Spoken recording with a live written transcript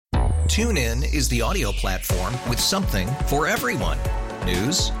TuneIn is the audio platform with something for everyone.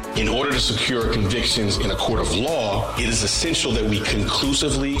 News. In order to secure convictions in a court of law, it is essential that we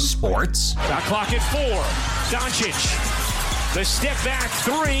conclusively. Sports. Got clock at 4. Doncic. The step back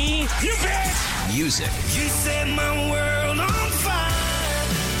 3. You bet. Music. You set my world on fire.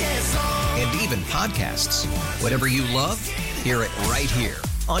 Yes, and even podcasts. Whatever you love, hear it right here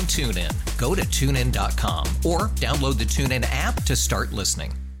on TuneIn. Go to TuneIn.com or download the TuneIn app to start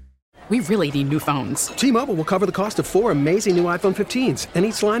listening. We really need new phones. T-Mobile will cover the cost of 4 amazing new iPhone 15s, and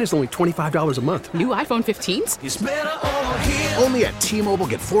each line is only $25 a month. New iPhone 15s? it's better over here. Only at T-Mobile,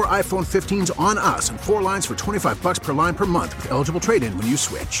 get 4 iPhone 15s on us and 4 lines for $25 per line per month with eligible trade-in when you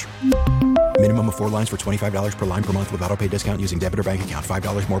switch. Minimum of 4 lines for $25 per line per month with autopay discount using debit or bank account.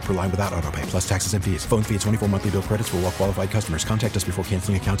 $5 more per line without autopay, plus taxes and fees. Phone fee at 24 monthly bill credits for well-qualified customers. Contact us before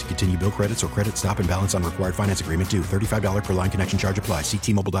canceling account to continue bill credits or credit stop and balance on required finance agreement due. $35 per line connection charge applies. See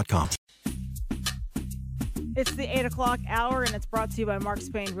T-Mobile.com. It's the 8 o'clock hour, and it's brought to you by Mark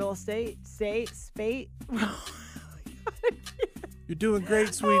Spain Real Estate. You're doing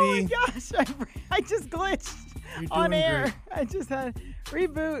great, sweetie. Oh, my gosh. I just glitched on air. Great. I just had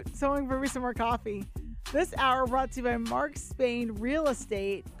reboot. Someone bring me some more coffee. This hour brought to you by Mark Spain Real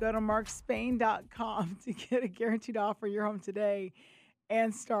Estate. Go to markspain.com to get a guaranteed offer your home today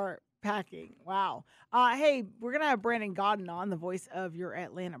and start packing. Wow. Hey, we're going to have Brandon Gaudin on, the voice of your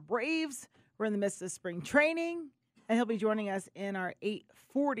Atlanta Braves. We're in the midst of spring training, and he'll be joining us in our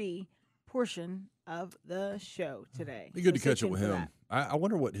 8:40 portion of the show today. Be good to catch up with him. I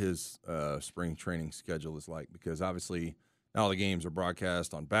wonder what his spring training schedule is like, because obviously now the games are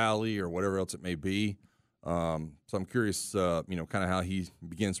broadcast on Bally or whatever else it may be. So I'm curious, kind of how he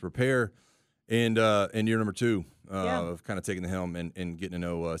begins to prepare. And year number 2 of kind of taking the helm and getting to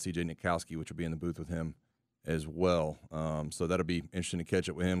know CJ Nitkowski, which will be in the booth with him as well. So that'll be interesting to catch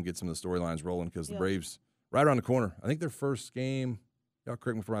up with him, get some of the storylines rolling, because the Braves right around the corner. I think their first game, y'all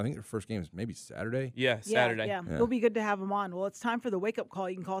correct me if I'm wrong, I think their first game is maybe Saturday. Yeah, Saturday. Yeah. It'll be good to have him on. Well, it's time for the wake-up call.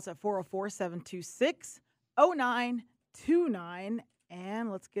 You can call us at 404-726-0929.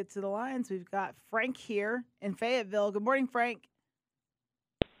 And let's get to the lines. We've got Frank here in Fayetteville. Good morning, Frank.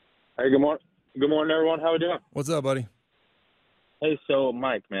 Hey, good morning. Good morning, everyone. How are we doing? What's up, buddy? Hey, so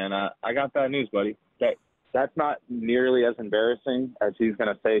Mike, man, I got bad news, buddy. That's not nearly as embarrassing as he's going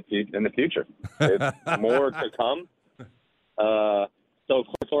to say in the future. It's more to come. So,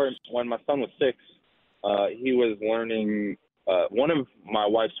 when my son was 6, he was learning. One of my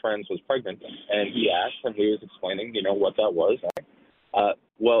wife's friends was pregnant, and he asked, and he was explaining, what that was.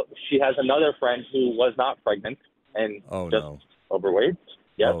 Well, she has another friend who was not pregnant and overweight.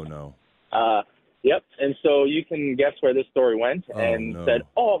 Yep. Oh, no. Yep. And so you can guess where this story went, and said,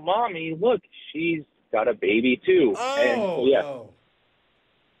 "Oh, mommy, look, she's got a baby too." No.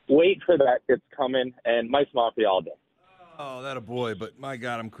 Wait for that. It's coming, and Mike's Mafia all day. Oh, that a boy, but my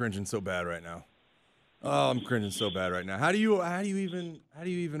God, I'm cringing so bad right now. Oh, I'm cringing so bad right now. How do you even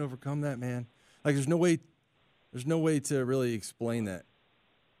overcome that, man? Like, there's no way to really explain that.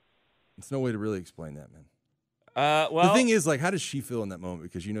 There's no way to really explain that, man. Well, the thing is, like, how does she feel in that moment?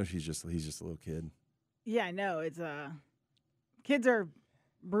 Because he's just a little kid. Yeah, I know. It's kids are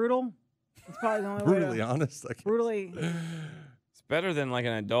brutal. It's probably the only brutally way to, honest. Brutally. It's better than like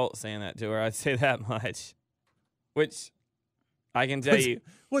an adult saying that to her. I'd say that much. Which I can tell you.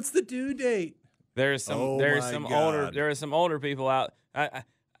 What's the due date? There are some older people out.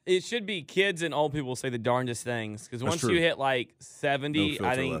 It should be kids and old people say the darndest things, because once you hit like 70,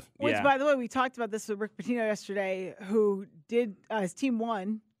 I think. Left. Which, by the way, we talked about this with Rick Pitino yesterday, who did his team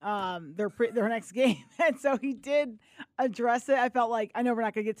won their next game, and so he did address it. I felt like, I know we're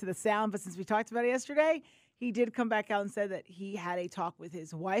not going to get to the sound, but since we talked about it yesterday, he did come back out and said that he had a talk with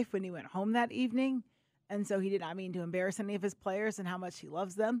his wife when he went home that evening, and so he did not mean to embarrass any of his players and how much he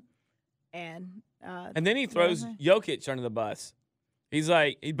loves them. And then he throws Jokic under the bus. He's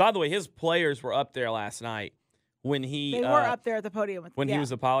like, by the way, his players were up there last night when they were up there at the podium he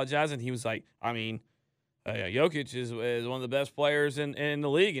was apologizing. He was like, Jokic is one of the best players in the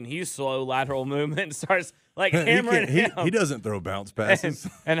league, and he's slow lateral movement, starts like hammering him. He doesn't throw bounce passes.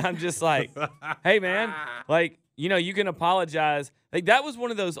 And I'm just like, hey man, like, you can apologize. Like, that was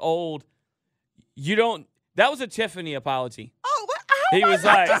one of those old. That was a Tiffany apology. Oh, he was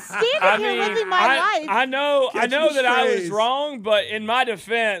like, living my life. I know that I was wrong, but in my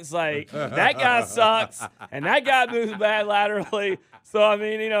defense, like, that guy sucks, and that guy moves bad laterally. So, I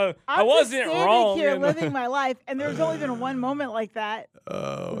wasn't wrong. I'm here living my life, and there's only been one moment like that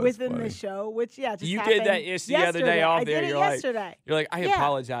within the show, which, just you happened did that ish the other day off there. You're yesterday. You're like, I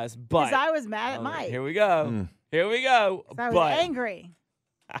apologize, but. Because I was mad at Mike. Here we go. Here we go. I was angry.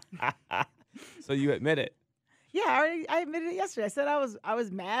 So you admit it? Yeah, I admitted it yesterday. I said I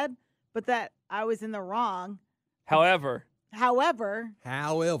was mad, but that I was in the wrong. However,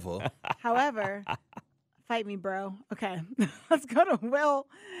 fight me, bro. Okay, let's go to Will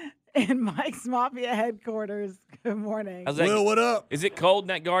in Mike's Mafia headquarters. Good morning. Will, what up? Is it cold in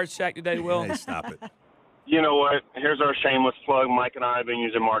that guard shack today, Will? Hey, stop it. You know what? Here's our shameless plug. Mike and I have been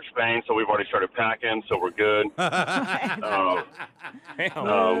using Mark Spain, so we've already started packing, so we're good. We've got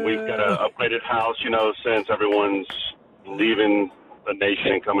an upgraded house, since everyone's leaving the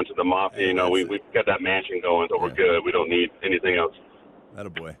nation and coming to the Mafia. We've got that mansion going, so we're good. We don't need anything else.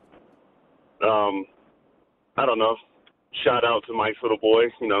 Attaboy. I don't know. Shout out to Mike's little boy.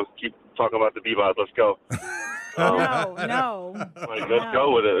 Keep talking about the B-Bods. Let's go. No. Let's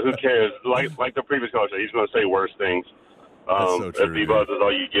go with it. Who cares? Like the previous coach said, he's going to say worse things. So true, if B-Buzz is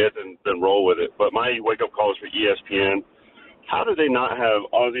all you get, then roll with it. But my wake-up call is for ESPN. How do they not have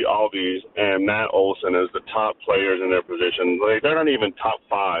Ozzie Albies and Matt Olson as the top players in their position? They're not even top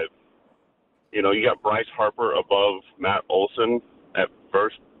 5. You got Bryce Harper above Matt Olson at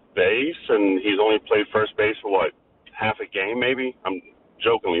first base, and he's only played first base for, half a game maybe? I'm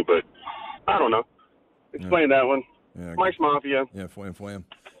jokingly, but I don't know. Explain that one. Yeah, Mike's Mafia. Yeah, Fwam.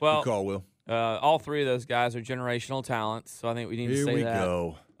 Well, good call, Will. All three of those guys are generational talents, so I think we need to say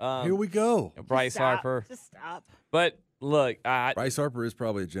that. Here we go. Bryce Harper. Just stop. But look, Bryce Harper is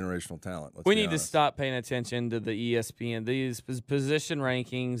probably a generational talent. We need to stop paying attention to the ESPN. These position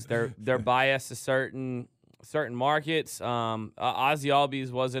rankings, they're biased to certain markets. Ozzie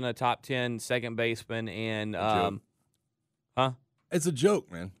Albies wasn't a top 10 second baseman, and it's a joke,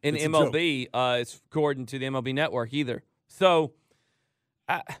 man. In MLB, it's according to the MLB Network either. So,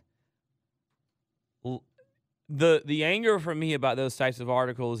 the anger from me about those types of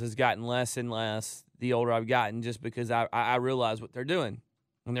articles has gotten less and less the older I've gotten, just because I realize what they're doing,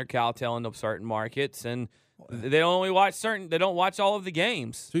 and they're cowtailing up certain markets, and they don't watch all of the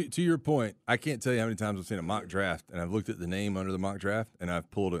games. To your point, I can't tell you how many times I've seen a mock draft, and I've looked at the name under the mock draft, and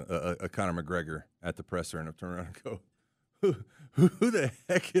I've pulled a Conor McGregor at the presser, and I've turned around and go, who the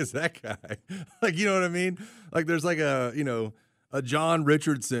heck is that guy? You know what I mean? There's a John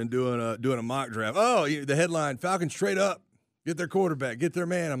Richardson doing a mock draft. Oh, the headline: Falcons trade up, get their quarterback, get their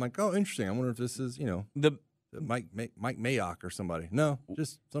man. I'm like, oh, interesting. I wonder if this is the Mike Mayock or somebody. No,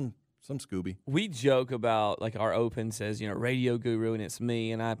 just some Scooby. We joke about our open says radio guru, and it's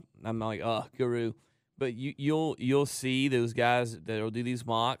me, and I'm like, oh, guru. But you'll see those guys that'll do these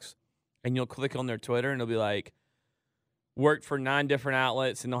mocks, and you'll click on their Twitter, and it'll be like, worked for 9 different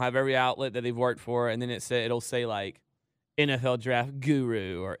outlets, and they'll have every outlet that they've worked for, and then it'll say NFL draft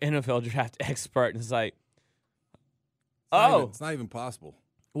guru or NFL draft expert, and it's like, it's not even possible.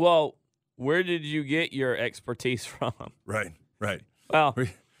 Well, where did you get your expertise from? Right. Well,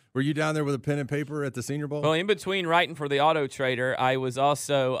 were you down there with a pen and paper at the Senior Bowl? Well, in between writing for the Auto Trader, I was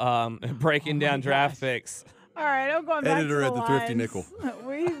also breaking down draft picks. All right, I'm going back Editor to at the Thrifty Nickel.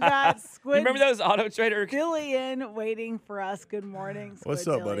 We've got Squid. You remember those Auto Trader? Dillian waiting for us. Good morning, Squid. What's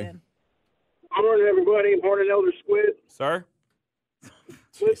up, buddy? Good morning, everybody. Morning, Elder Squid. Sir?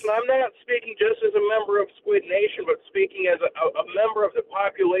 Listen, I'm not speaking just as a member of Squid Nation, but speaking as a member of the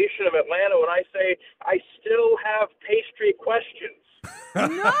population of Atlanta when I say I still have pastry questions.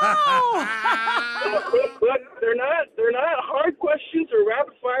 No! But they're not hard questions or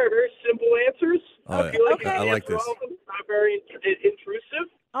rapid fire, very simple answers. Oh, I feel like I like this. It's not very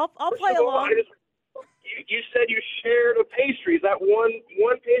intrusive. I'll First play of all, along. You said you shared a pastry. Is that one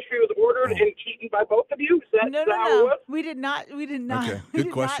pastry was ordered and eaten by both of you? Is that No. how it was? We did not. Okay, We good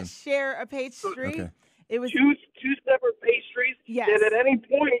did question. not share a pastry. Okay. It was two separate pastries. Yes. And at any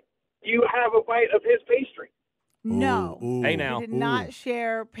point, you have a bite of his pastry. no. Ooh. Hey, now. We did not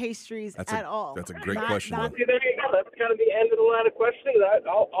share pastries at all. That's a great Not- question. not- though. See, there you go. That's kind of the end of the line of questioning.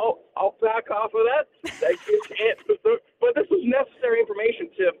 I'll back off of that. But this was necessary information,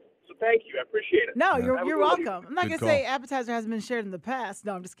 Tiff. So thank you. I appreciate it. No, Have a you're good welcome. I'm not Good going to say call. appetizer hasn't been shared in the past.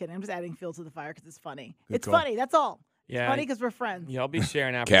 No, I'm just kidding. I'm just adding fuel to the fire because it's funny. Good It's call. funny. That's all. Yeah. It's funny because we're friends. Y'all be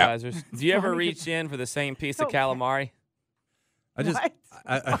sharing appetizers. Do you ever reach in for the same piece of Okay. calamari? I just,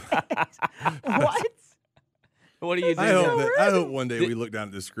 What? What do you do? I hope one day we look down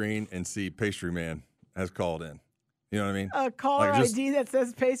at the screen and see Pastry Man has called in. You know what I mean? A caller Like just- ID that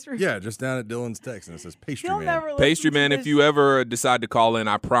says pastry. Yeah, just down at Dylan's text, and it says Pastry He'll Man. never listen Pastry to Man, this. if you ever decide to call in,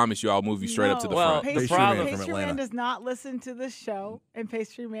 I promise you I'll move you straight up to the front. Pastry, Pastry Man from Pastry Man Atlanta. does not listen to this show, and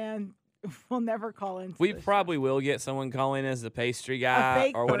Pastry Man will never call in. We probably will get someone calling as the pastry A guy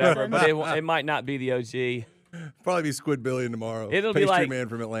fake or whatever, person. but it might not be the OG. Probably be Squidbilly tomorrow. It'll Pastry be like Man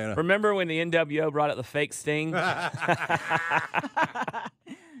from Atlanta. Remember when the NWO brought out the fake Sting?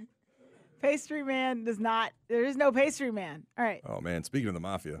 pastry man does not. There is no pastry man. All right. Oh, man. Speaking of the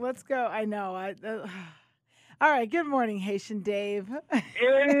mafia. Let's go. I know. All right. Good morning, Haitian Dave.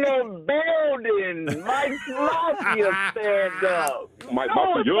 In the building. Mike Mafia stand up. Mike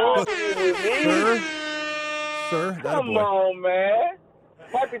Mafia. Sir, come on, man.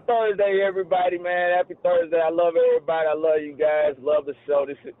 Happy Thursday, everybody, man. Happy Thursday. I love everybody. I love you guys. Love the show.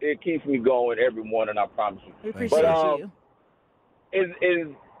 It keeps me going every morning, I promise you. We appreciate you.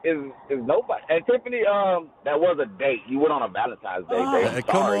 Is nobody? And Tiffany, that was a date. You went on a Valentine's Day date. Hey,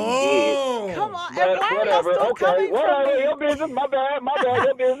 come on. Come on. But Why whatever. Are you still Okay. whatever. Your business. My bad.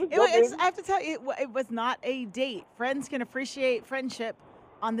 Your business. I have to tell you, it was not a date. Friends can appreciate friendship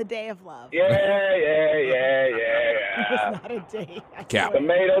on the day of love. Yeah. It was not a date. Cap.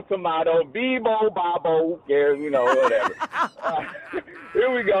 Tomato, Bebo, Bobo, yeah, whatever. Here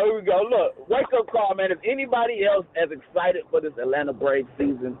we go. Look, wake up call, man. Is anybody else as excited for this Atlanta Braves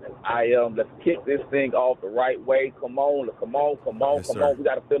season as I am? Let's kick this thing off the right way. Come on. Yes, sir. We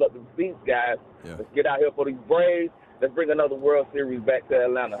got to fill up the seats, guys. Yeah. Let's get out here for these Braves. Let's bring another World Series back to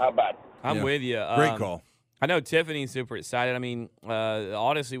Atlanta. How about it? I'm with you. Great call. I know Tiffany's super excited. I mean,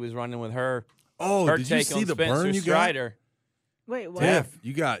 Odyssey was running with her. Oh, her did you take see on the Spencer burn you Strider. Wait, what? Tiff,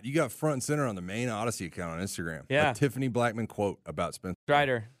 you got front and center on the main Odyssey account on Instagram. Yeah. A Tiffany Blackman quote about Spencer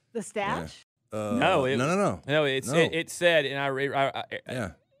Strider. The stash? Yeah. No. It said, and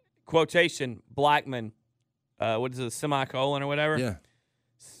I quotation, Blackman, what is it, semicolon or whatever? Yeah.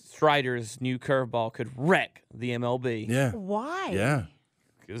 Strider's new curveball could wreck the MLB. Yeah. Why? Yeah.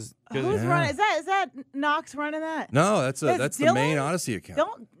 Who's running? Is that Knox running that? No, that's the Dylan? main Odyssey account.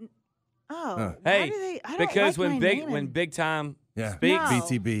 Don't. Oh. Hey, I don't because like when big time speaks, No.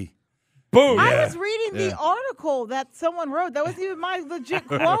 BTB. Boom. I was reading the article that someone wrote. That wasn't even my legit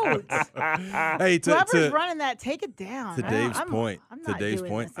quote. Hey, whoever's running that, take it down. To Dave's point. I'm To not Dave's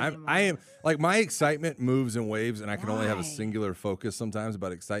doing point. this anymore. I am like my excitement moves in waves, and I can only have a singular focus sometimes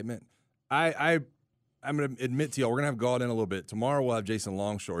about excitement. I'm going to admit to y'all, we're going to have Gaudin in a little bit. Tomorrow we'll have Jason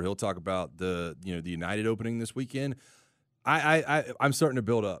Longshore. He'll talk about the United opening this weekend. I'm starting to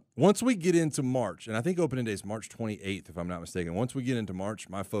build up. Once we get into March, and I think opening day is March 28th, if I'm not mistaken. Once we get into March,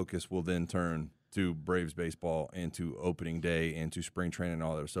 my focus will then turn to Braves baseball and to opening day and to spring training and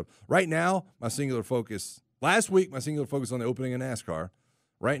all that stuff. Right now, my singular focus – last week, my singular focus on the opening of NASCAR.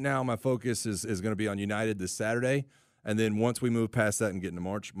 Right now, my focus is going to be on United this Saturday. And then once we move past that and get into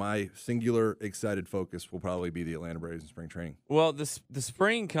March, my singular excited focus will probably be the Atlanta Braves in spring training. Well, the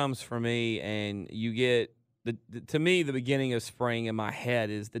spring comes for me, and you get to me the beginning of spring in my head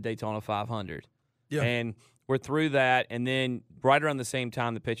is the Daytona 500. Yeah. And we're through that, and then right around the same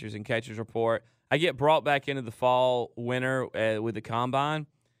time the pitchers and catchers report, I get brought back into the fall, winter with the combine,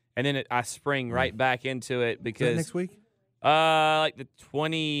 and then I spring right back into it because is that next week? Like the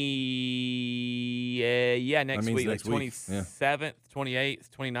 20, next week, like 27th, 28th,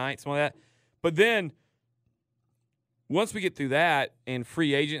 29th, something like that. But then once we get through that and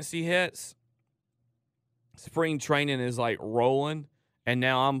free agency hits, spring training is like rolling, and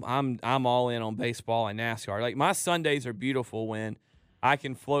now I'm all in on baseball and NASCAR. Like my Sundays are beautiful when I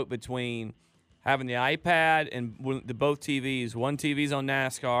can float between having the iPad and both TVs. One TV's on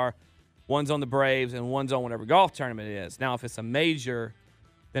NASCAR, one's on the Braves, and one's on whatever golf tournament it is. Now, if it's a major,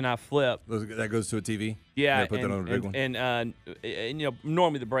 then I flip. That goes to a TV? Yeah. Put that on a big one? And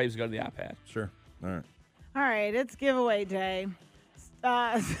normally the Braves go to the iPad. Sure. All right. All right, it's giveaway day.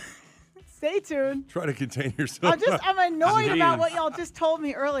 Stay tuned. Try to contain yourself. I'm annoyed about what y'all just told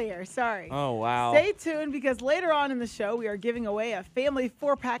me earlier. Sorry. Oh, wow. Stay tuned because later on in the show, we are giving away a family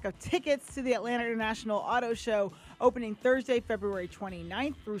 4-pack of tickets to the Atlanta International Auto Show opening Thursday, February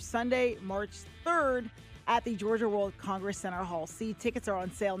 29th through Sunday, March 3rd at the Georgia World Congress Center Hall C. Tickets are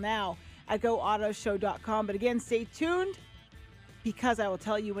on sale now at GoAutoShow.com. But again, stay tuned because I will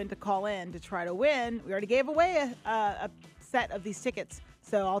tell you when to call in to try to win. We already gave away a set of these tickets.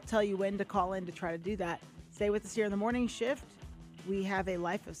 So I'll tell you when to call in to try to do that. Stay with us here in the morning shift. We have a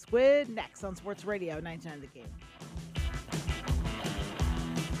Life of Squid next on Sports Radio 99 The Game.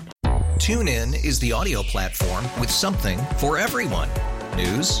 TuneIn is the audio platform with something for everyone.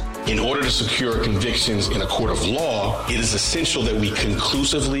 News. In order to secure convictions in a court of law, it is essential that we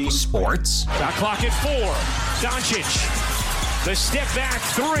conclusively. Sports. Got clock at 4. Doncic. The step back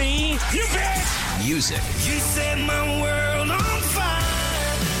 3. You bet. Music. You set my world on fire.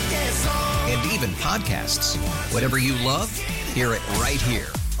 And even podcasts. Whatever you love, hear it right here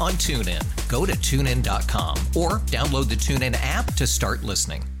on TuneIn. Go to TuneIn.com or download the TuneIn app to start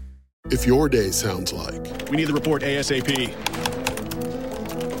listening. If your day sounds like... We need the report ASAP.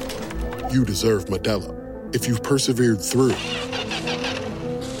 You deserve Modelo. If you've persevered through...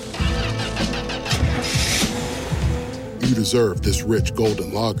 you deserve this rich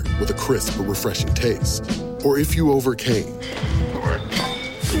golden lager with a crisp but refreshing taste. Or if you overcame. 2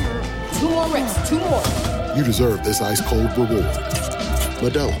 more reps, 2 more. You deserve this ice-cold reward.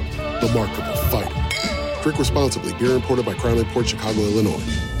 Modelo, the Remarkable Fighter. Drink responsibly. Beer imported by Crown Imports, Chicago, Illinois.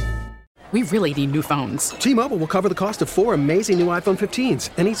 We really need new phones. T-Mobile will cover the cost of 4 amazing new iPhone 15s,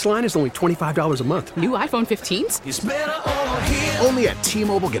 and each line is only $25 a month. New iPhone 15s? It's better over here. Only at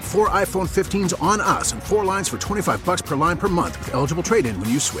T-Mobile, get 4 iPhone 15s on us and 4 lines for $25 per line per month with eligible trade-in when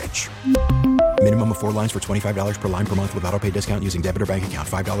you switch. Minimum of 4 lines for $25 per line per month with autopay discount using debit or bank account.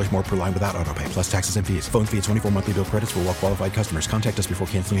 $5 more per line without autopay, plus taxes and fees. Phone fee at 24 monthly bill credits for well-qualified customers. Contact us before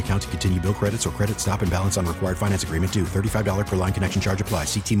canceling account to continue bill credits or credit stop and balance on required finance agreement due. $35 per line connection charge applies.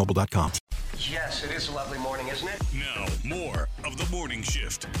 See T-Mobile.com. Yes, it is a lovely morning, isn't it? Now, more of the Morning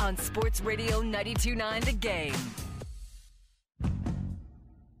Shift on Sports Radio 92.9 The Game.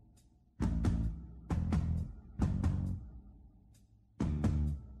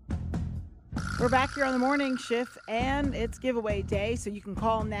 We're back here on the Morning Shift, and it's giveaway day, so you can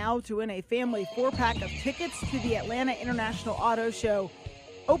call now to win a family 4-pack of tickets to the Atlanta International Auto Show,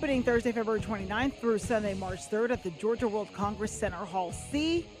 opening Thursday, February 29th through Sunday, March 3rd at the Georgia World Congress Center, Hall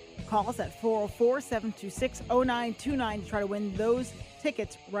C. Call us at 404-726-0929 to try to win those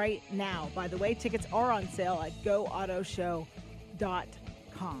tickets right now. By the way, tickets are on sale at GoAutoShow.com.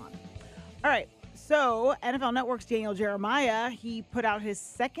 All right. So, NFL Network's Daniel Jeremiah, he put out his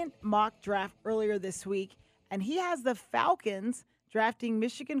second mock draft earlier this week, and he has the Falcons drafting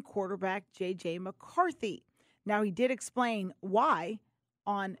Michigan quarterback JJ McCarthy. Now, he did explain why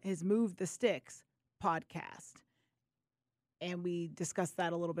on his Move the Sticks podcast, and we discussed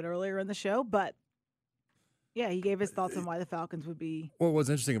that a little bit earlier in the show, but yeah, he gave his thoughts on why the Falcons would be. Well, what's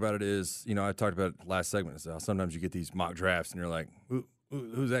interesting about it is, I talked about it last segment, is how sometimes you get these mock drafts and you're like,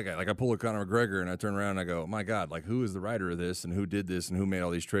 who's that guy? Like, I pull a Conor McGregor and I turn around and I go, my God, like, who is the writer of this and who did this and who made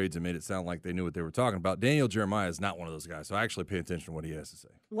all these trades and made it sound like they knew what they were talking about? Daniel Jeremiah is not one of those guys, so I actually pay attention to what he has to say.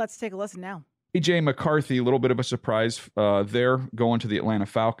 Let's take a listen now. JJ McCarthy, a little bit of a surprise there, going to the Atlanta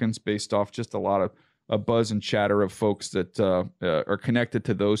Falcons based off just a lot of buzz and chatter of folks that are connected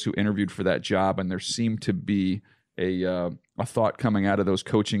to those who interviewed for that job, and there seemed to be a thought coming out of those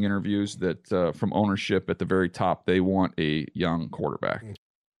coaching interviews that from ownership at the very top, they want a young quarterback.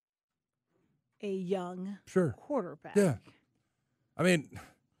 A young quarterback. Yeah. I mean,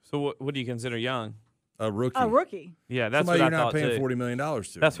 so what do you consider young? A rookie. A rookie. Yeah, that's somebody what I you're thought not paying too. $40 million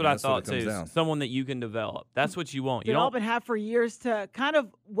to. That's what I thought what it too. comes down. Someone that you can develop. That's what you want. You Develop don't and have for years to kind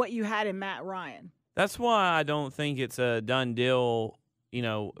of what you had in Matt Ryan. That's why I don't think it's a done deal.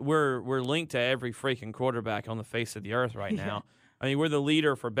 We're linked to every freaking quarterback on the face of the earth right now. I mean, we're the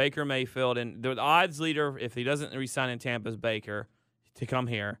leader for Baker Mayfield, and the odds leader, if he doesn't resign in Tampa, is Baker to come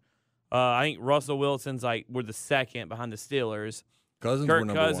here. I think Russell Wilson's we're the second behind the Steelers. Kirk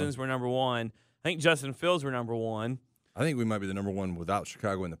Cousins were number one. I think Justin Fields were number one. I think we might be the number one without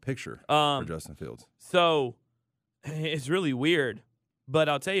Chicago in the picture for Justin Fields. So it's really weird. But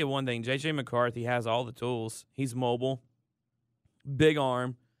I'll tell you one thing. JJ McCarthy has all the tools. He's mobile, big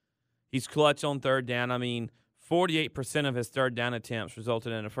arm. He's clutch on third down. I mean, 48% of his third down attempts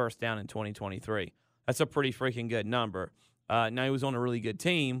resulted in a first down in 2023. That's a pretty freaking good number. Now, he was on a really good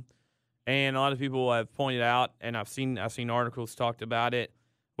team, and a lot of people have pointed out, and I've seen articles talked about it.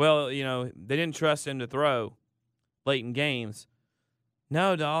 Well, they didn't trust him to throw late in games.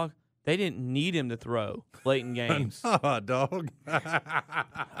 No, dog. They didn't need him to throw late in games. Dog.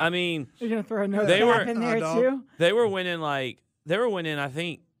 I mean, you're gonna throw another gap in there too. They were winning I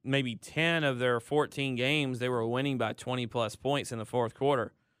think maybe 10 of their 14 games. They were winning by 20 plus points in the fourth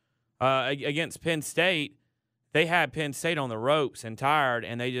quarter. Against Penn State, they had Penn State on the ropes and tired,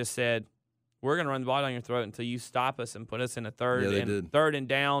 and they just said, "We're gonna run the ball down your throat until you stop us and put us in a third and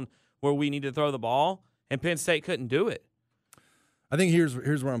down where we need to throw the ball." And Penn State couldn't do it. I think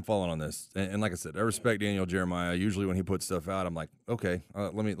here's where I'm falling on this, and like I said, I respect Daniel Jeremiah. Usually when he puts stuff out, I'm like, okay,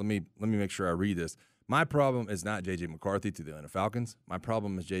 let me make sure I read this. My problem is not JJ McCarthy to the Atlanta Falcons. My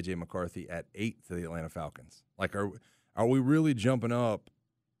problem is JJ McCarthy at 8 to the Atlanta Falcons. Like, are we really jumping up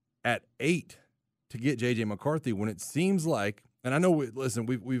at 8 to get JJ McCarthy when it seems like? And I know, we've listened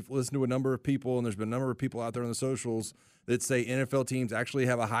to a number of people, and there's been a number of people out there on the socials that say NFL teams actually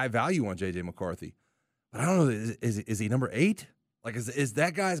have a high value on JJ McCarthy. But I don't know, is he number 8? Like, is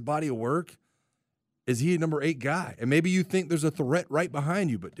that guy's body of work, is he a number 8 guy? And maybe you think there's a threat right behind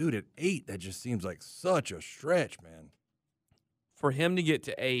you, but, dude, at 8, that just seems like such a stretch, man. For him to get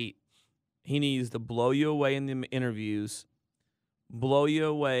to 8, he needs to blow you away in the interviews, blow you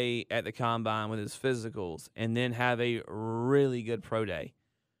away at the combine with his physicals, and then have a really good pro day.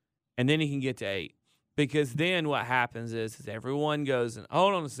 And then he can get to 8. Because then what happens is everyone goes, and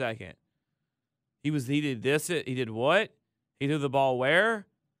hold on a second. He did this, he did what? He threw the ball where?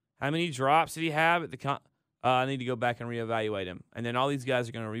 How many drops did he have at the I need to go back and reevaluate him. And then all these guys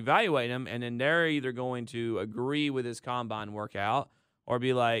are going to reevaluate him, and then they're either going to agree with his combine workout or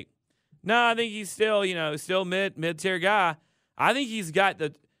be like, no, I think he's still, still mid-tier guy. I think he's got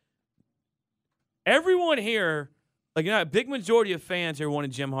everyone here, a big majority of fans here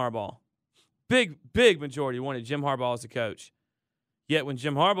wanted Jim Harbaugh. Big majority wanted Jim Harbaugh as a coach. Yet when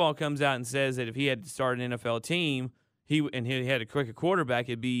Jim Harbaugh comes out and says that if he had to start an NFL team, he had to pick a quarterback,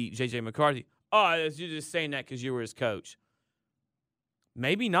 it'd be JJ McCarthy. Oh, you're just saying that because you were his coach.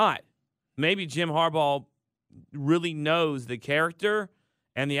 Maybe not. Maybe Jim Harbaugh really knows the character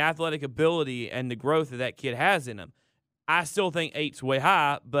and the athletic ability and the growth that kid has in him. I still think 8's way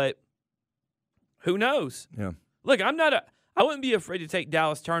high, but who knows? Yeah. Look, I wouldn't be afraid to take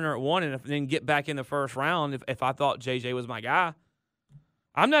Dallas Turner at 1 and then get back in the first round if I thought JJ was my guy.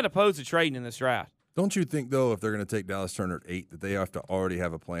 I'm not opposed to trading in this draft. Don't you think, though, if they're going to take Dallas Turner at 8, that they have to already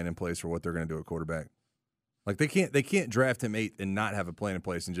have a plan in place for what they're going to do at quarterback? Like, they can't draft him 8 and not have a plan in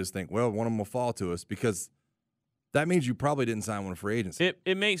place and just think, well, one of them will fall to us, because that means you probably didn't sign one for agency.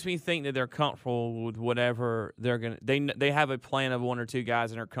 It makes me think that they're comfortable with whatever they're going to – they have a plan of 1 or 2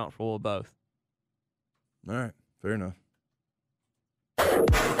 guys and are comfortable with both. All right. Fair enough.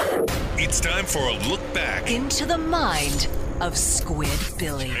 It's time for a look back into the mind of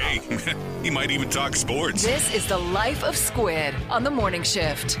Squidbilly. Hey, he might even talk sports. This is the Life of Squid on the Morning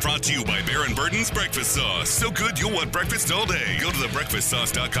Shift. Brought to you by Baron Burton's Breakfast Sauce. So good you'll want breakfast all day. Go to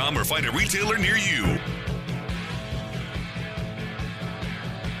thebreakfastsauce.com or find a retailer near you.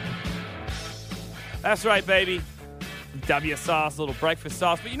 That's right, baby. W sauce, little breakfast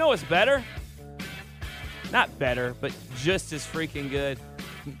sauce. But you know what's better? Not better, but just as freaking good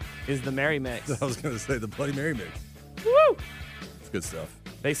is the Mary Mix. I was going to say the Bloody Mary Mix. Woo! It's good stuff.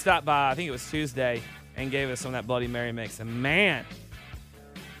 They stopped by, I think it was Tuesday, and gave us some of that Bloody Mary Mix. And man,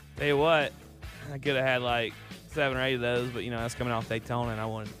 tell you what, I could have had like 7 or 8 of those, but that's coming off Daytona, and I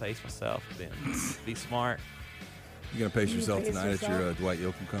wanted to pace myself, be smart. You going to pace yourself tonight at your Dwight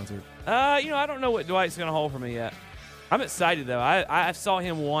Yoakam concert? I don't know what Dwight's going to hold for me yet. I'm excited, though. I saw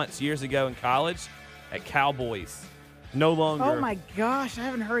him once years ago in college at Cowboys. No longer. Oh, my gosh. I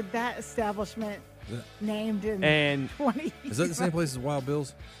haven't heard that establishment named in 20 years. Is that the same place as Wild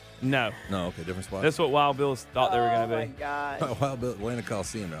Bill's? No. No, okay, different spot. That's what Wild Bills thought they were going to be. Oh, my God. Wild Bill, Atlanta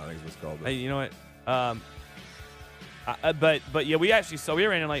Coliseum now, I think is what it's called. Hey, you know what? But yeah, we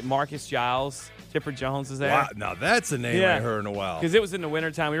ran in like Marcus Giles, Tipper Jones is there. Wow, now that's a name I heard in a while. Because it was in the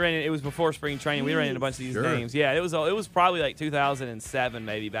wintertime. It was before spring training. We ran in a bunch of these names. Yeah, it was probably like 2007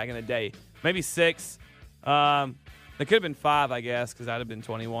 maybe, back in the day. Maybe 6. It could have been 5, I guess, because I'd have been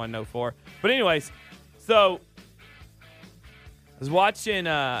 21, no 4. But anyways, so I was watching.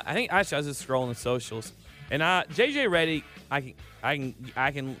 I was just scrolling the socials, and JJ Reddick, I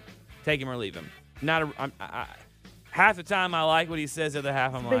can take him or leave him. Half the time I like what he says, the other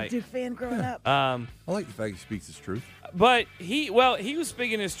half I'm like. Big Duke fan growing up. I like the fact he speaks his truth. But he was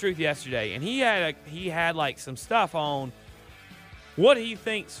speaking his truth yesterday, and he had like some stuff on what he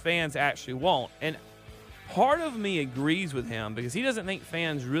thinks fans actually want, and part of me agrees with him because he doesn't think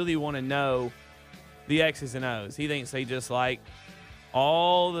fans really want to know the X's and O's. He thinks they just like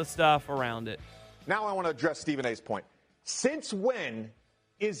all the stuff around it. Now I want to address Stephen A's point. Since when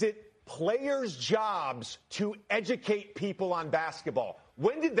is it players' jobs to educate people on basketball?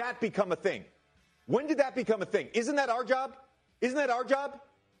 When did that become a thing? Isn't that our job?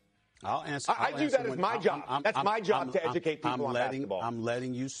 I'll answer. I do that as my job. That's my job to educate people on basketball. I'm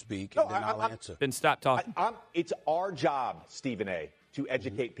letting you speak, and then I'll answer. Then stop talking. It's our job, Stephen A., to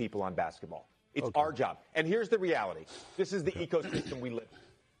educate people on basketball. It's our job. And here's the reality. This is the ecosystem we live in.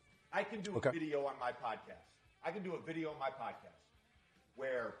 I can do a video on my podcast.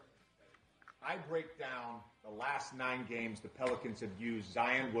 Where I break down the last 9 games the Pelicans have used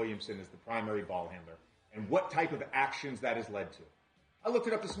Zion Williamson as the primary ball handler and what type of actions that has led to. I looked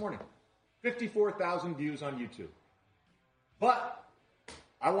it up this morning. 54,000 views on YouTube. But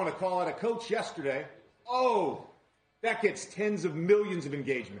I want to call out a coach yesterday. Oh, that gets tens of millions of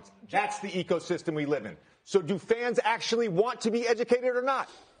engagements. That's the ecosystem we live in. So do fans actually want to be educated or not?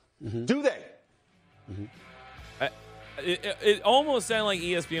 Mm-hmm. Do they? Mm-hmm. It almost sounded like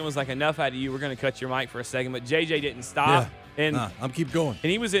ESPN was like, enough out of you. We're going to cut your mic for a second. But JJ didn't stop. Yeah. And I'm keep going.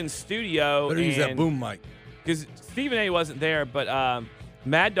 And he was in studio. Better use that boom mic. Because Stephen A. wasn't there, but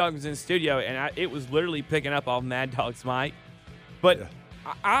Mad Dog was in studio, and it was literally picking up off Mad Dog's mic. But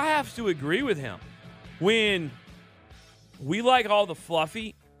I have to agree with him. When we like all the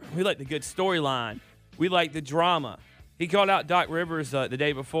fluffy, we like the good storyline, We like the drama. He called out Doc Rivers the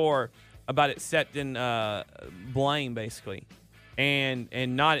day before about accepting blame, basically, and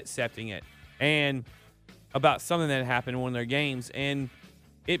not accepting it, and about something that happened in one of their games, and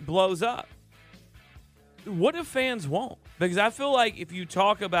it blows up. What do fans want? Because I feel like if you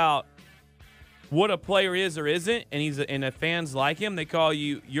talk about what a player is or isn't, and the fans like him, they call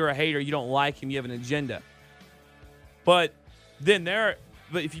you're a hater, you don't like him, you have an agenda. But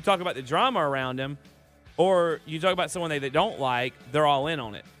if you talk about the drama around him, or you talk about someone they don't like, they're all in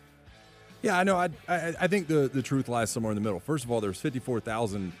on it. Yeah, I know. I think the truth lies somewhere in the middle. First of all, there's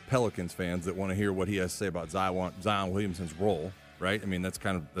 54,000 Pelicans fans that want to hear what he has to say about Zion Williamson's role, right? I mean, that's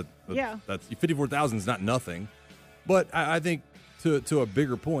kind of that's 54,000 is not nothing. But I think to a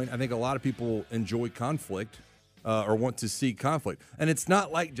bigger point, I think a lot of people enjoy conflict or want to see conflict. And it's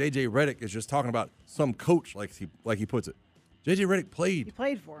not like JJ Reddick is just talking about some coach like he puts it. JJ Reddick played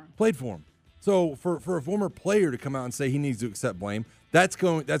for him. So for a former player to come out and say he needs to accept blame, that's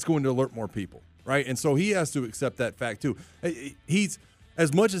going to alert more people, right? And so he has to accept that fact too. He's,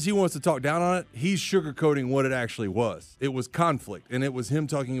 as much as he wants to talk down on it, he's sugarcoating what it actually was. It was conflict, and it was him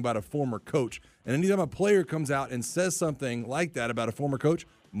talking about a former coach. And anytime a player comes out and says something like that about a former coach,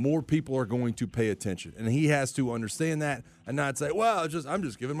 more people are going to pay attention. And he has to understand that and not say, well, I'm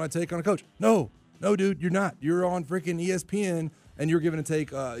just giving my take on a coach. No, dude, you're not. You're on freaking ESPN, and you're giving a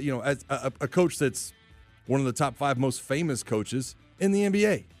take, as a coach that's one of the top 5 most famous coaches in the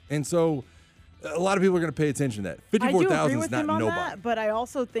NBA. And so a lot of people are going to pay attention to that. 54,000 is not nobody. That, but I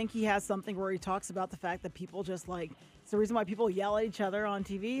also think he has something where he talks about the fact that people just it's the reason why people yell at each other on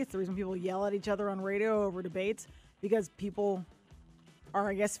TV. It's the reason people yell at each other on radio over debates, because people are,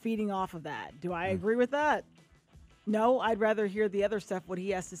 I guess, feeding off of that. Do I agree with that? No, I'd rather hear the other stuff, what he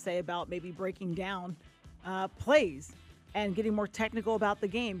has to say about maybe breaking down plays and getting more technical about the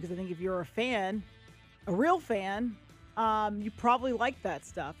game, because I think if you're a fan, a real fan, you probably like that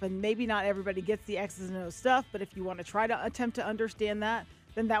stuff. And maybe not everybody gets the X's and O's stuff, but if you want to try to attempt to understand that,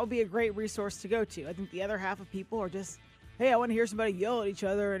 then that would be a great resource to go to. I think the other half of people are just, hey, I want to hear somebody yell at each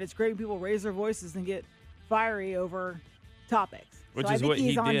other, and it's great when people raise their voices and get fiery over topics. Which is what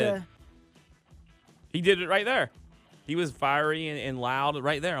he did. He did it right there. He was fiery and loud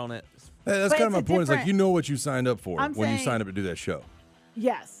right there on it. Hey, that's kind of my point. It's like, you know what you signed up for when you signed up to do that show.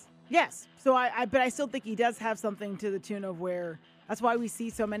 Yes. So but I still think he does have something to the tune of where that's why we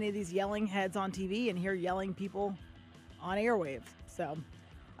see so many of these yelling heads on TV and hear yelling people on airwaves. So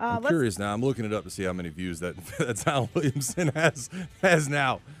I'm curious now. I'm looking it up to see how many views that Zion Williamson has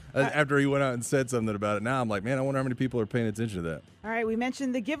now. After he went out and said something about it. Now I'm like, man, I wonder how many people are paying attention to that. All right, we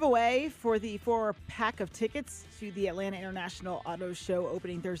mentioned the giveaway for a pack of tickets to the Atlanta International Auto Show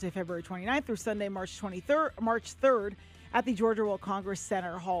opening Thursday, February 29th through Sunday, March 3rd at the Georgia World Congress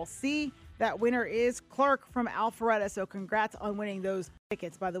Center, Hall C. That winner is Clark from Alpharetta, so congrats on winning those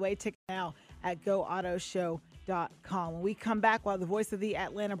tickets. By the way, tickets now at GoAutoShow.com. When we come back, we'll have the voice of the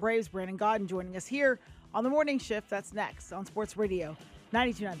Atlanta Braves, Brandon Gaudin, joining us here on the morning shift. That's next on Sports Radio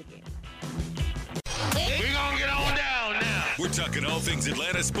 92.9 The Game. We're going to get on down now. We're talking all things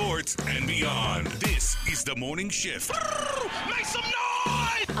Atlanta sports and beyond. This is the morning shift. Make some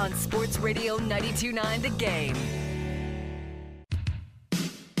noise! On Sports Radio 92.9 The Game.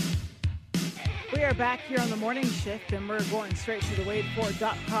 We are back here on the morning shift, and we're going straight to the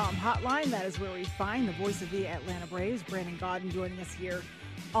WadeFord.com hotline. That is where we find the voice of the Atlanta Braves, Brandon Gaudin, joining us here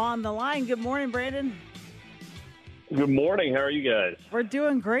on the line. Good morning, Brandon. Good morning. How are you guys? We're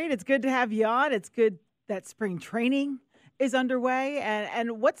doing great. It's good to have you on. It's good that spring training is underway.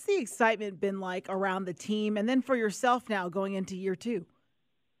 And what's the excitement been like around the team, and then for yourself now going into year 2?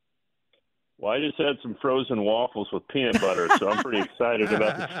 Well, I just had some frozen waffles with peanut butter, so I'm pretty excited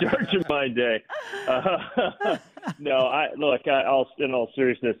about the start of my day. In all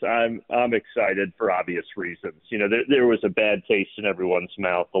seriousness, I'm excited for obvious reasons. You know, there was a bad taste in everyone's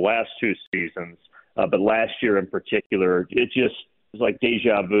mouth the last 2 seasons, but last year in particular, it just was like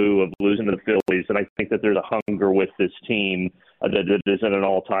deja vu of losing to the Phillies, and I think that there's a hunger with this team that is at an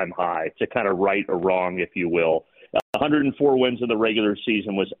all-time high to kind of right a wrong, if you will. 104 wins in the regular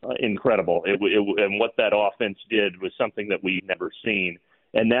season was incredible. And what that offense did was something that we've never seen.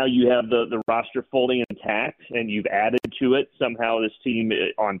 And now you have the roster fully intact, and you've added to it. Somehow this team,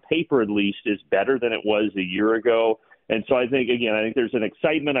 on paper at least, is better than it was a year ago. And so I think there's an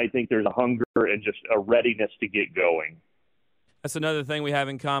excitement. I think there's a hunger and just a readiness to get going. That's another thing we have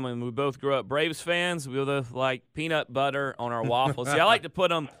in common. We both grew up Braves fans. We both like peanut butter on our waffles. See, I like to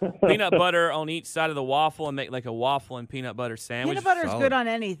put peanut butter on each side of the waffle and make like a waffle and peanut butter sandwich. Peanut butter is good on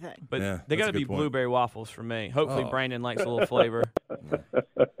anything. But they got to be blueberry waffles for me. Hopefully Brandon likes a little flavor.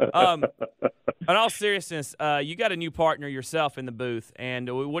 In all seriousness, you got a new partner yourself in the booth, and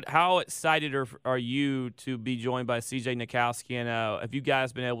how excited are you to be joined by CJ Nitkowski? And have you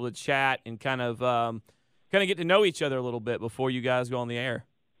guys been able to chat and kind of get to know each other a little bit before you guys go on the air?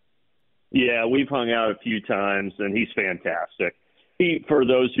 Yeah, we've hung out a few times, and he's fantastic. For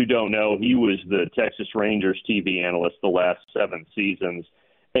those who don't know, he was the Texas Rangers TV analyst the last 7 seasons,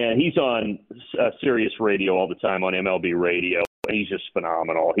 and he's on Sirius Radio all the time on MLB Radio. He's just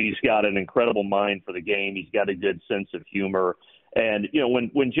phenomenal. He's got an incredible mind for the game. He's got a good sense of humor. And,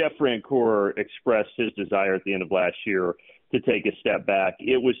 when Jeff Francoeur expressed his desire at the end of last year to take a step back,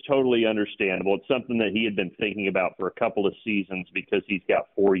 it was totally understandable. It's something that he had been thinking about for a couple of seasons because he's got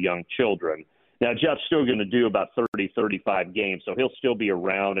 4 young children. Now, Jeff's still going to do about 30, 35 games, so he'll still be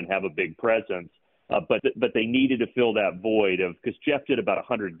around and have a big presence. But they needed to fill that void because Jeff did about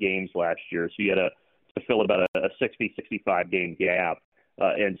 100 games last year, so you had to fill about a 60, 65-game gap.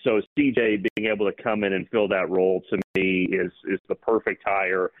 And so CJ being able to come in and fill that role to me is the perfect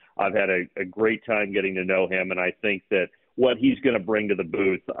hire. I've had a great time getting to know him, and I think that what he's going to bring to the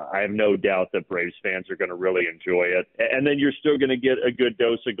booth, I have no doubt that Braves fans are going to really enjoy it. And then you're still going to get a good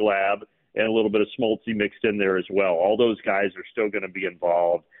dose of Glab and a little bit of Smoltzy mixed in there as well. All those guys are still going to be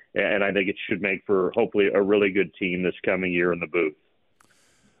involved, and I think it should make for hopefully a really good team this coming year in the booth.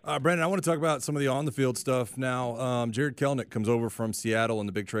 Brandon, I want to talk about some of the on-the-field stuff now. Jarred Kelenic comes over from Seattle in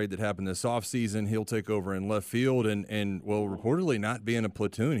the big trade that happened this offseason. He'll take over in left field and will reportedly not be in a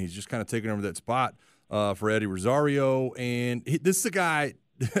platoon. He's just kind of taking over that spot for Eddie Rosario. And this is a guy,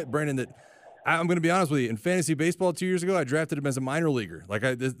 Brandon, that I'm going to be honest with you. In fantasy baseball 2 years ago, I drafted him as a minor leaguer.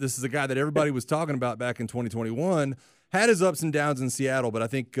 This is a guy that everybody was talking about back in 2021. Had his ups and downs in Seattle, but I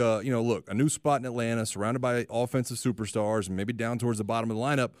think, look, a new spot in Atlanta, surrounded by offensive superstars, and maybe down towards the bottom of the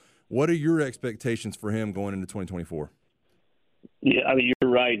lineup. What are your expectations for him going into 2024? Yeah, I mean,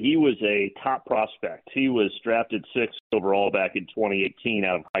 you're right. He was a top prospect. He was drafted 6th overall back in 2018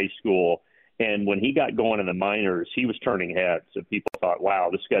 out of high school. And when he got going in the minors, he was turning heads. And people thought, wow,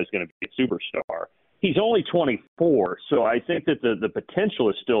 this guy's going to be a superstar. He's only 24, so I think that the potential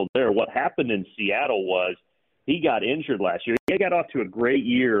is still there. What happened in Seattle was he got injured last year. He got off to a great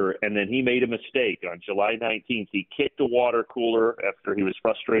year, and then he made a mistake. On July 19th, he kicked a water cooler after he was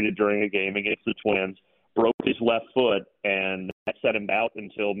frustrated during a game against the Twins, broke his left foot, and that set him out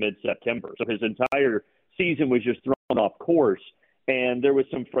until mid-September. So his entire season was just thrown off course. And there was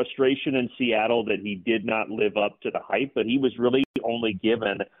some frustration in Seattle that he did not live up to the hype, but he was really only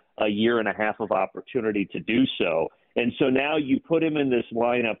given a year and a half of opportunity to do so. And so now you put him in this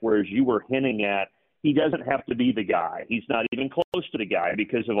lineup, whereas you were hinting at, he doesn't have to be the guy. He's not even close to the guy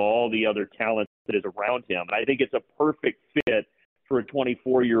because of all the other talent that is around him. And I think it's a perfect fit for a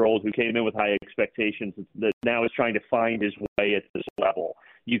 24-year-old who came in with high expectations that now is trying to find his way at this level.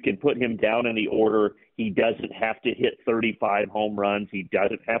 You can put him down in the order. He doesn't have to hit 35 home runs. He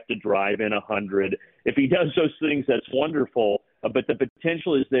doesn't have to drive in 100. If he does those things, that's wonderful. But the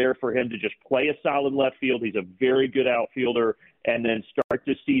potential is there for him to just play a solid left field. He's a very good outfielder, and then start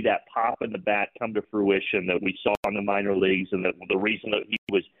to see that pop in the bat come to fruition that we saw in the minor leagues. And that the reason that he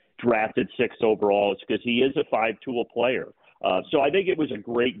was drafted 6th overall is because he is a 5-tool player. So I think it was a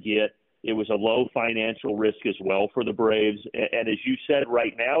great get. It was a low financial risk as well for the Braves. And as you said,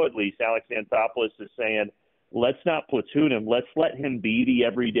 right now, at least, Alex Anthopoulos is saying, let's not platoon him. Let's let him be the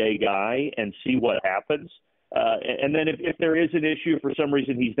everyday guy and see what happens. And then if there is an issue, for some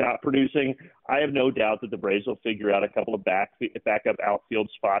reason he's not producing, I have no doubt that the Braves will figure out a couple of backup outfield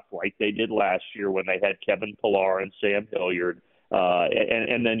spots like they did last year when they had Kevin Pillar and Sam Hilliard.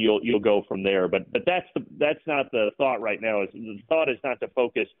 And then you'll go from there. But that's not the thought right now. The thought is not to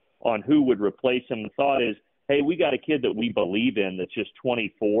focus on who would replace him. The thought is, hey, we got a kid that we believe in that's just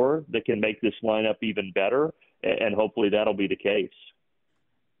 24 that can make this lineup even better, and hopefully that'll be the case.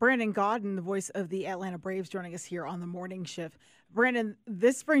 Brandon Gaudin, the voice of the Atlanta Braves, joining us here on the morning shift. Brandon,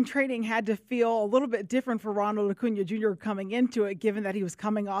 this spring training had to feel a little bit different for Ronald Acuña Jr. coming into it, given that he was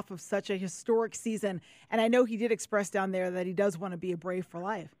coming off of such a historic season. And I know he did express down there that he does want to be a Brave for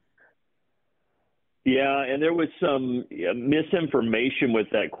life. Yeah, and there was some misinformation with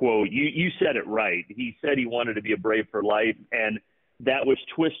that quote. You said it right. He said he wanted to be a Brave for life, and that was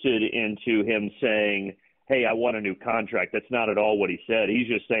twisted into him saying, hey, I want a new contract. That's not at all what he said. He's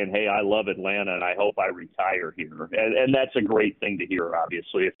just saying, hey, I love Atlanta, and I hope I retire here. And that's a great thing to hear,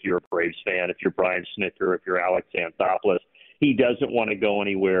 obviously, if you're a Braves fan, if you're Brian Snitker, if you're Alex Anthopoulos. He doesn't want to go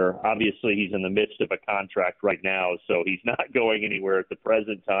anywhere. Obviously, he's in the midst of a contract right now, so he's not going anywhere at the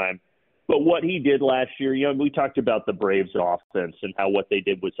present time. But what he did last year, we talked about the Braves offense and how what they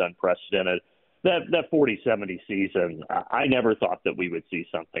did was unprecedented. that 40-70 season, I never thought that we would see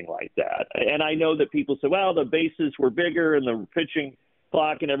something like that. And I know that people say, well, the bases were bigger and the pitching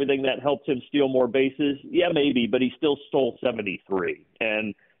clock and everything that helped him steal more bases. Yeah, maybe, but he still stole 73.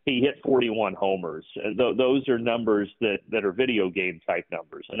 And he hit 41 homers. Those are numbers that are video game type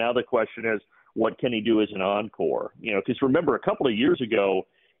numbers. And now the question is, what can he do as an encore? Because remember, a couple of years ago,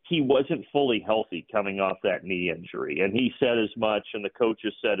 he wasn't fully healthy coming off that knee injury. And he said as much, and the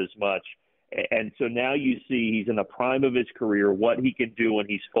coaches said as much. And so now you see he's in the prime of his career, what he can do when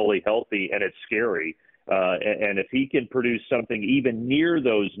he's fully healthy, and it's scary. And if he can produce something even near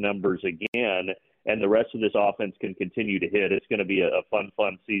those numbers again, and the rest of this offense can continue to hit, it's going to be a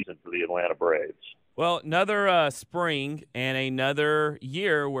fun season for the Atlanta Braves. Well, another spring and another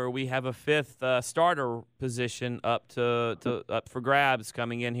year where we have a fifth starter position up for grabs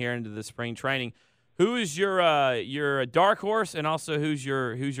coming in here into the spring training. Who is your dark horse, and also who's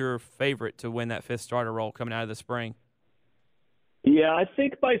your favorite to win that fifth starter role coming out of the spring? Yeah, I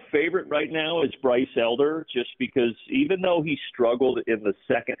think my favorite right now is Bryce Elder, just because even though he struggled in the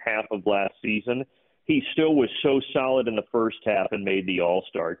second half of last season, he still was so solid in the first half and made the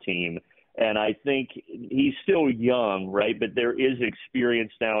All-Star team. And I think he's still young, right? But there is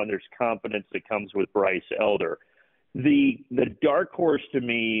experience now, and there's confidence that comes with Bryce Elder. The dark horse to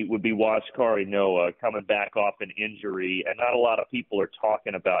me would be Huascar Ynoa coming back off an injury, and not a lot of people are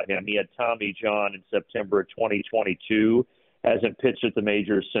talking about him. He had Tommy John in September of 2022. Hasn't pitched at the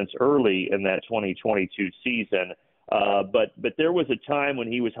majors since early in that 2022 season. But there was a time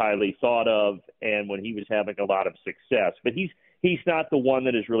when he was highly thought of and when he was having a lot of success. But he's not the one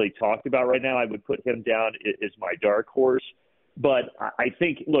that is really talked about right now. I would put him down as my dark horse. But I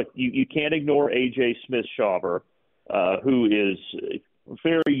think, look, you can't ignore A.J. Smith-Shawver, who is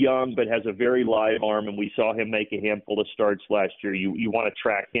very young but has a very live arm, and we saw him make a handful of starts last year. You want to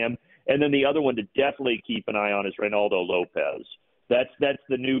track him. And then the other one to definitely keep an eye on is Reynaldo Lopez. That's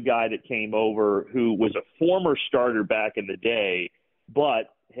the new guy that came over, who was a former starter back in the day,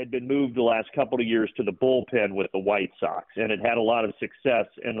 but had been moved the last couple of years to the bullpen with the White Sox, and had a lot of success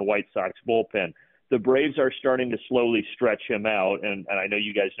in the White Sox bullpen. The Braves are starting to slowly stretch him out, and I know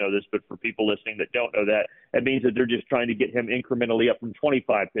you guys know this, but for people listening that don't know that, it means that they're just trying to get him incrementally up from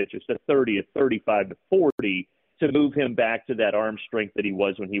 25 pitches to 30, to 35, to 40, to move him back to that arm strength that he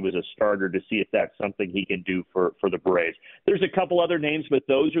was when he was a starter, to see if that's something he can do for the Braves. There's a couple other names, but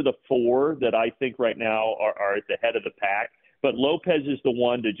those are the four that I think right now are at the head of the pack. But Lopez is the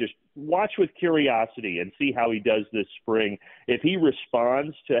one to just watch with curiosity and see how he does this spring. If he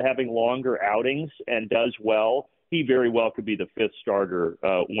responds to having longer outings and does well, he very well could be the fifth starter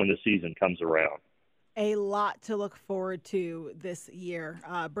when the season comes around. A lot to look forward to this year.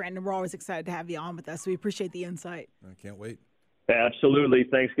 Brandon, we're always excited to have you on with us. We appreciate the insight. I can't wait. Absolutely.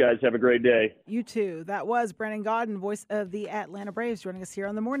 Thanks, guys. Have a great day. You too. That was Brandon Gaudin, voice of the Atlanta Braves, joining us here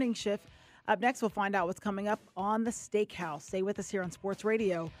on the morning shift. Up next, we'll find out what's coming up on the Steakhouse. Stay with us here on Sports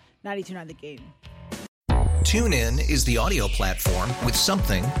Radio 92.9 The Game. TuneIn is the audio platform with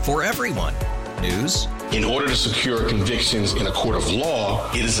something for everyone. News. In order to secure convictions in a court of law,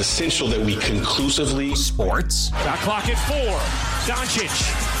 it is essential that we conclusively. Sports. Got clock at 4.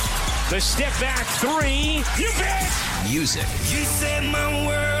 Doncic. The step back 3. You bet. Music. You set my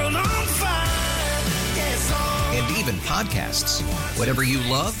world on fire. Yes, and even podcasts. Whatever you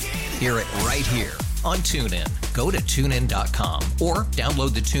love, hear it right here on TuneIn. Go to TuneIn.com or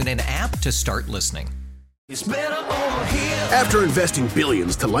download the TuneIn app to start listening. It's better over here. After investing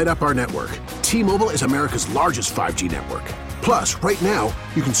billions to light up our network, T-Mobile is America's largest 5G network. Plus, right now,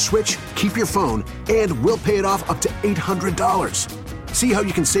 you can switch, keep your phone, and we'll pay it off up to $800. See how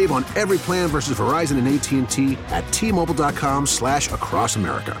you can save on every plan versus Verizon and AT&T at T-Mobile.com/across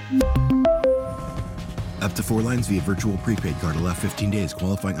America. Up to 4 lines via virtual prepaid card. Allow 15 days.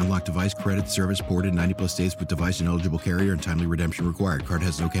 Qualifying unlocked device credit service ported 90-plus days with device and eligible carrier and timely redemption required. Card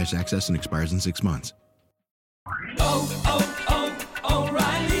has no cash access and expires in 6 months.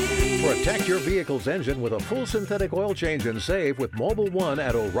 O'Reilly. Protect your vehicle's engine with a full synthetic oil change and save with Mobile One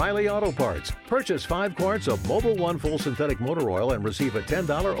at O'Reilly Auto Parts. Purchase 5 quarts of Mobile One full synthetic motor oil and receive a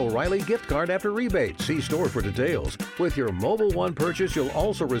 $10 O'Reilly gift card after rebate. See store for details. With your Mobile One purchase, you'll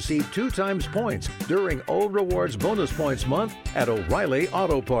also receive 2 times points during O Rewards Bonus Points Month at O'Reilly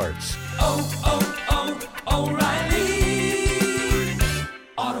Auto Parts. O'Reilly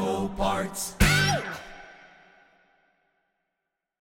Auto Parts.